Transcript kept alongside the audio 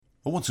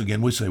Well, once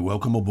again, we say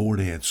welcome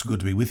aboard. It's good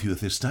to be with you at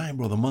this time.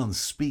 Brother Munn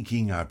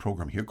speaking. Our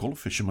program here called A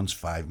Fisherman's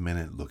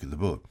 5-Minute Look at the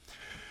Book.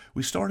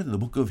 We started in the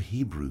book of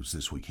Hebrews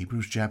this week,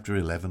 Hebrews chapter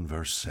 11,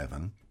 verse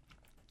 7.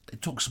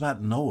 It talks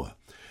about Noah.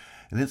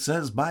 And it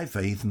says, by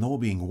faith, Noah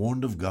being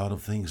warned of God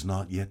of things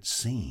not yet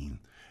seen.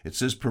 It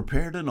says,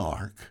 prepared an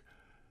ark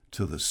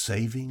to the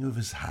saving of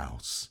his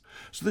house.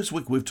 So this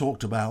week we've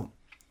talked about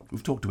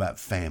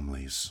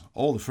families.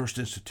 The first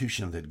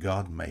institution that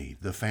God made,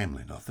 the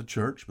family, not the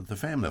church, but the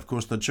family. Of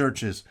course, the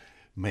church is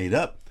made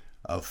up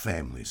of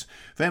families.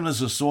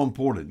 Families are so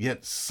important,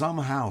 yet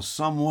somehow,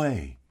 some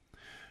way,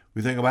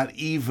 we think about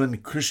even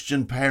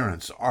Christian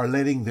parents are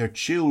letting their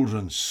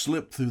children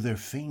slip through their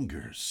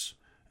fingers.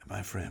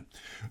 My friend,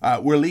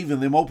 we're leaving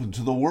them open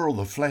to the world,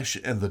 the flesh,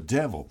 and the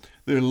devil.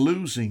 They're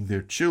losing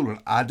their children.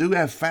 I do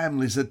have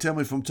families that tell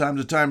me from time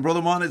to time,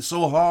 Brother Mon, it's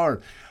so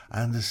hard.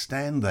 I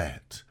understand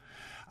that.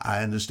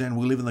 I understand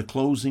we live in the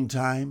closing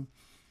time,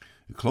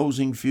 the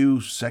closing few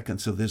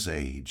seconds of this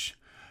age.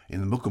 In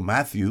the book of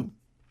Matthew,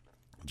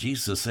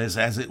 Jesus says,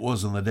 as it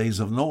was in the days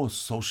of Noah,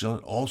 so shall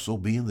it also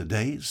be in the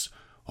days.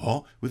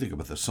 We think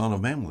about the Son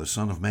of Man, when the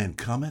Son of Man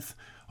cometh,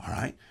 all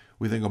right?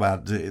 We think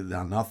about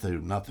not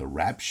the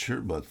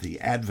rapture, but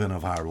the advent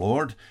of our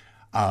Lord.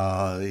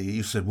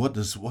 You said, what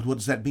does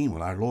that mean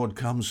when our Lord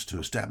comes to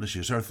establish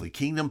his earthly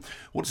kingdom?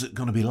 What is it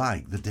going to be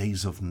like? The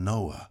days of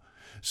Noah.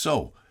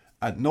 So,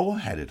 Noah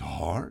had it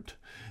hard.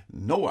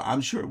 Noah, I'm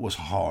sure it was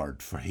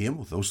hard for him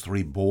with those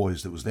three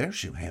boys that was there,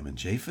 Shem, Ham, and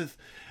Japheth,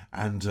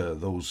 and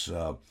those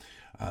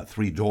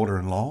three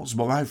daughter-in-laws.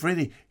 But my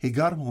friend, he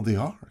got them on the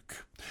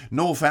ark.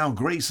 Noah found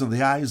grace in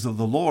the eyes of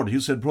the Lord. He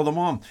said, Brother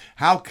Mom,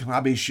 how can I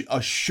be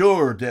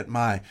assured that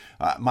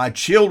my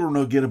children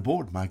will get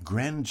aboard, my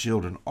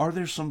grandchildren?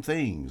 There's some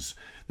things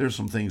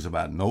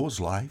about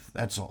Noah's life.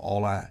 That's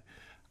all I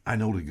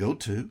know to go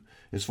to.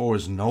 As far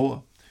as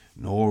Noah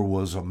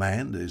was a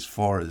man, as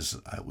far as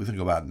we think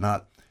about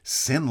not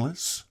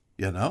sinless,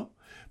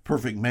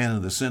 perfect man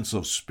in the sense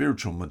of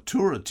spiritual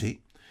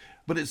maturity.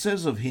 But it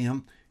says of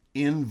him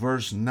in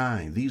verse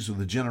 9, these are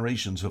the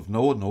generations of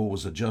Noah. Noah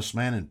was a just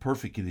man and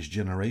perfect in his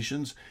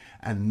generations,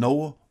 and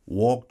Noah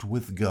walked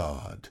with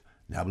God.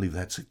 Now, I believe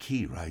that's a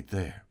key right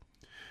there.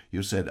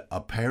 You said,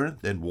 a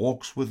parent that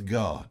walks with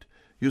God.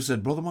 You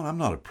said, Brother Mon, I'm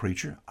not a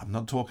preacher. I'm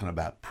not talking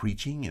about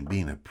preaching and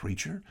being a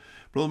preacher.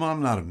 Brother Mon,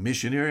 I'm not a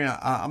missionary.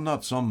 I'm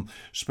not some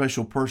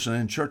special person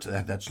in church.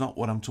 That's not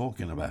what I'm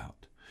talking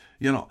about.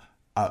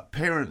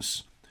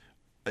 Parents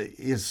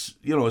is,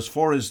 as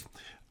far as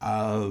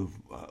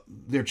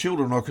their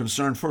children are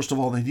concerned, first of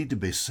all, they need to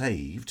be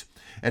saved.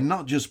 And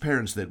not just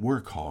parents that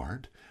work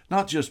hard,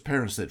 not just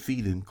parents that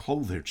feed and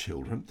clothe their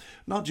children,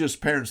 not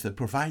just parents that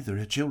provide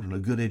their children a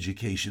good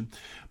education,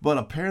 but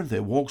a parent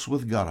that walks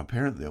with God, a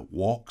parent that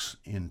walks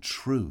in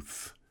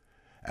truth.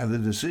 And the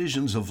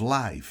decisions of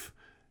life,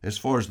 as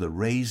far as the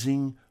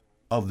raising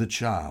of the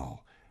child,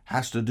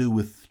 has to do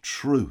with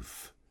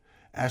truth,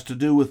 has to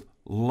do with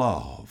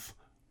love.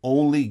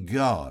 Only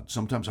God.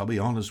 Sometimes I'll be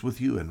honest with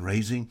you, in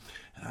raising,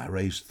 I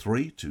raised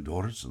two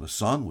daughters and a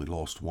son. We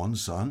lost one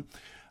son.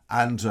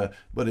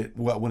 But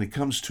when it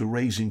comes to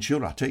raising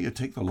children, I tell you,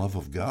 take the love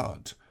of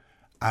God.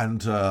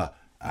 And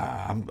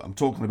I'm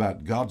talking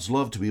about God's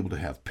love to be able to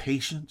have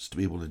patience, to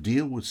be able to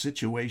deal with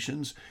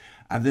situations.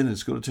 And then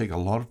it's going to take a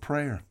lot of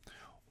prayer.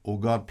 Oh,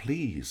 God,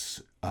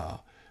 please,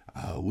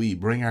 we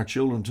bring our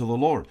children to the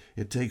Lord.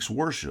 It takes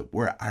worship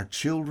where our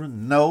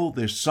children know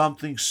there's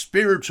something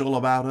spiritual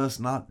about us,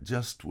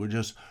 we're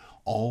just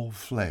all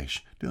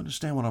flesh. Do you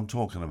understand what I'm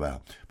talking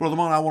about? Brother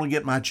Mon, I want to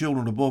get my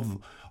children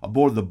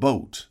aboard the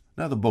boat.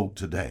 Now, the boat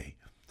today,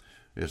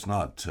 it's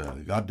not,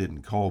 God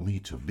didn't call me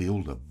to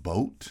build a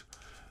boat.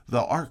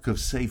 The ark of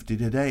safety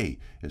today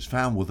is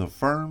found with a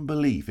firm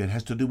belief. It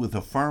has to do with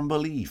a firm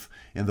belief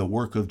in the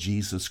work of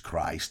Jesus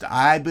Christ.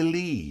 I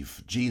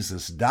believe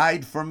Jesus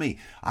died for me.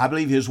 I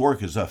believe his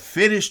work is a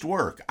finished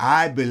work.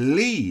 I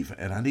believe,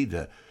 and I need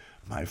to,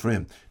 my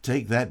friend,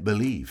 take that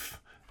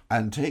belief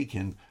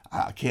and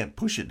I can't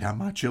push it down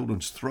my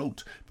children's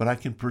throat, but I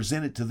can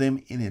present it to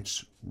them in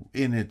its,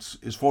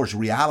 as far as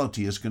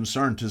reality is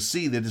concerned, to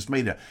see that it's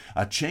made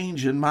a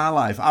change in my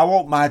life. I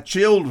want my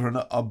children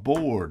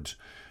aboard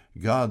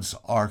God's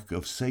ark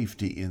of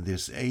safety in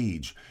this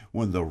age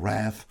when the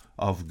wrath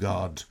of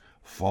God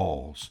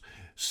falls.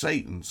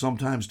 Satan,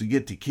 sometimes to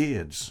get to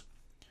kids,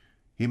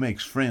 he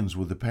makes friends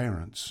with the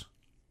parents.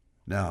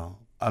 Now,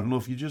 I don't know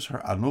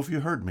if you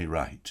heard me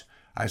right.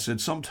 I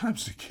said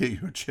sometimes to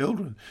get your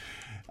children,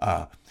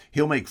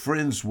 he'll make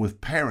friends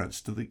with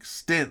parents to the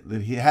extent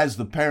that he has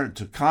the parent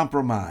to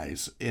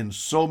compromise in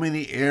so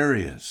many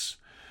areas.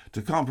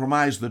 To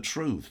compromise the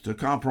truth, to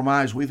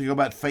compromise, we think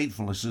about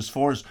faithfulness as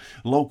far as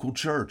local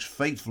church,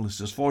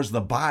 faithfulness as far as the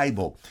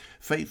Bible,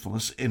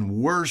 faithfulness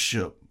in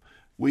worship.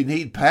 We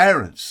need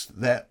parents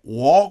that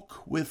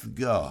walk with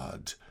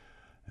God.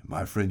 And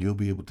my friend, you'll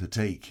be able to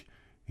take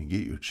and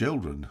get your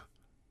children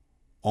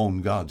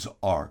on God's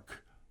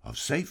ark of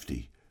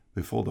safety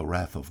before the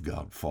wrath of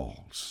God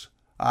falls.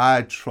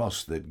 I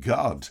trust that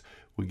God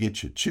will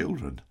get your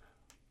children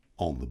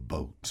on the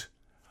boat.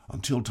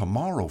 Until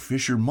tomorrow,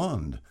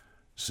 fisherman,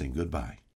 sing goodbye.